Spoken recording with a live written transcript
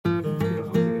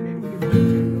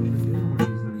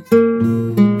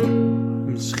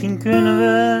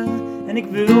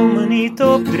wil me niet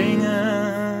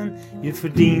opdringen, je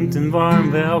verdient een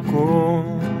warm welkom.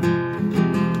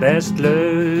 Best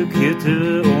leuk je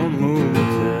te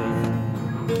ontmoeten.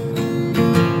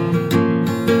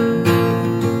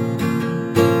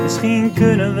 Misschien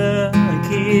kunnen we een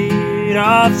keer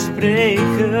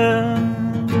afspreken.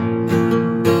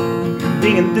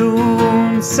 Dingen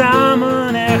doen,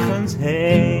 samen ergens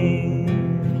heen.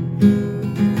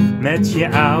 Met je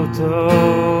auto.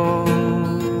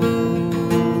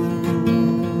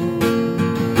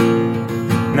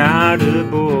 Naar de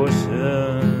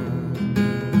bossen.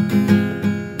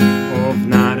 Of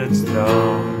naar het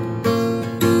strand.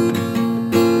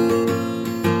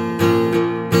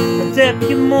 Wat heb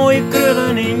je mooie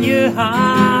krullen in je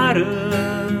haren.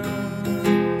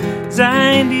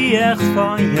 Zijn die echt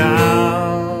van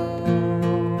jou?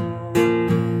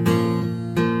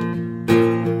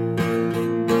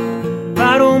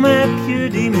 Waarom heb je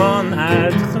die man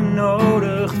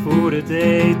uitgenodigd voor het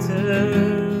eten?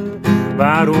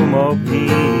 Waarom ook niet?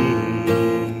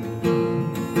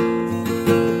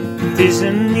 Het is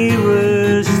een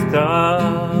nieuwe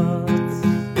stad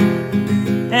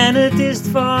en het is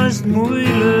vast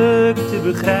moeilijk te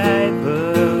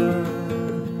begrijpen.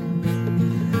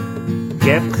 Ik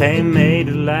heb geen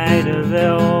medelijden,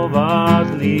 wel wat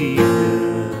liefde.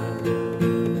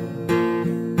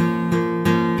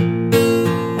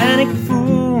 En ik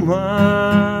voel me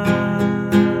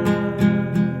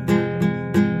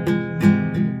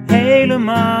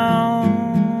helemaal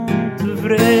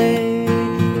tevreden.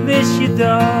 Wist je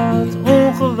dat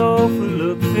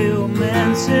ongelooflijk veel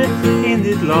mensen in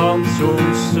dit land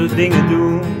soms dingen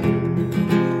doen?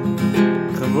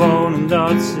 Gewoon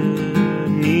omdat ze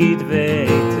niet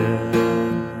weten.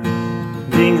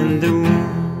 Dingen doen,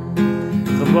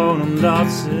 gewoon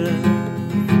omdat ze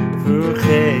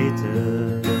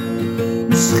vergeten.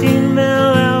 Misschien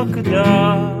wel elke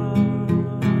dag.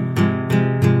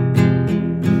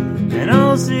 En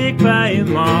als ik bij je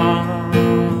mag,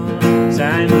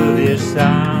 zijn we weer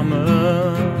samen.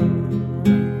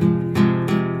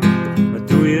 Wat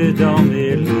doe je dan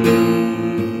weer lief?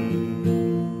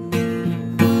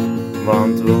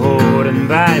 Want we horen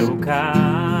bij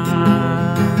elkaar.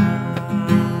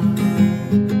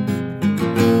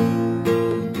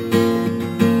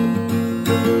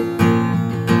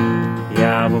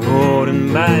 Ja, we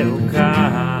horen bij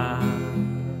elkaar.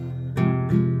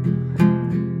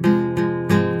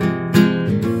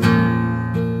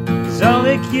 Zal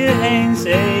ik je eens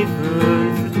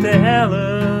even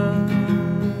vertellen?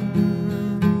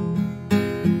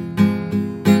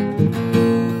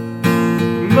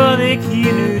 Wat ik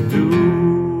hier nu doe.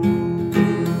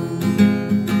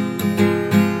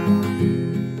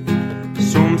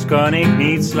 Soms kan ik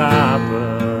niet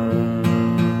slapen.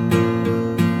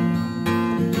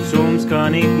 Soms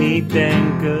kan ik niet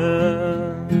denken.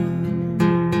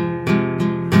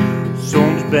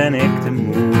 Soms ben ik te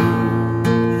moe.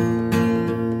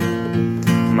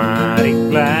 Maar ik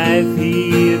blijf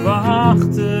hier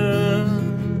wachten,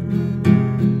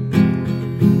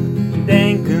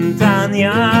 denkend aan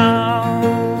jou.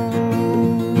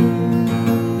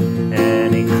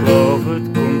 En ik geloof het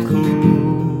komt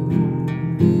goed.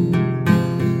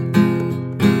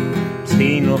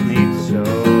 Misschien nog niet zo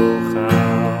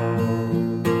gauw,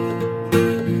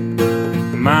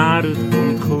 maar het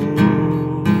komt goed.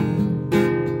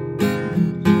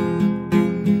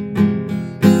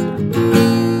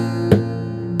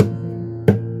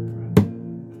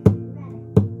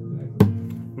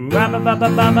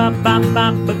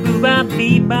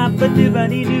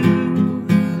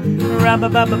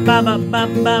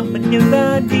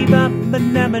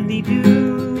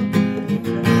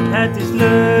 Het is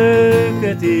leuk,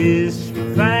 het is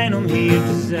fijn om hier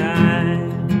te zijn.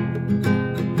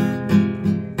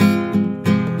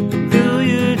 Wil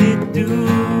je dit doen?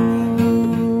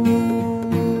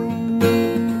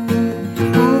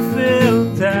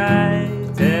 Hoeveel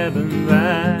tijd hebben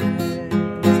wij?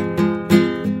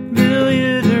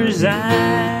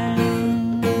 Zijn.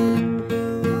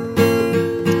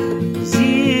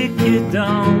 Zie ik je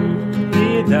dan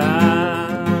weer daar?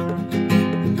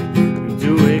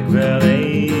 Doe ik wel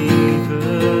even?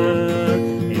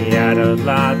 Ja, dat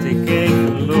laat ik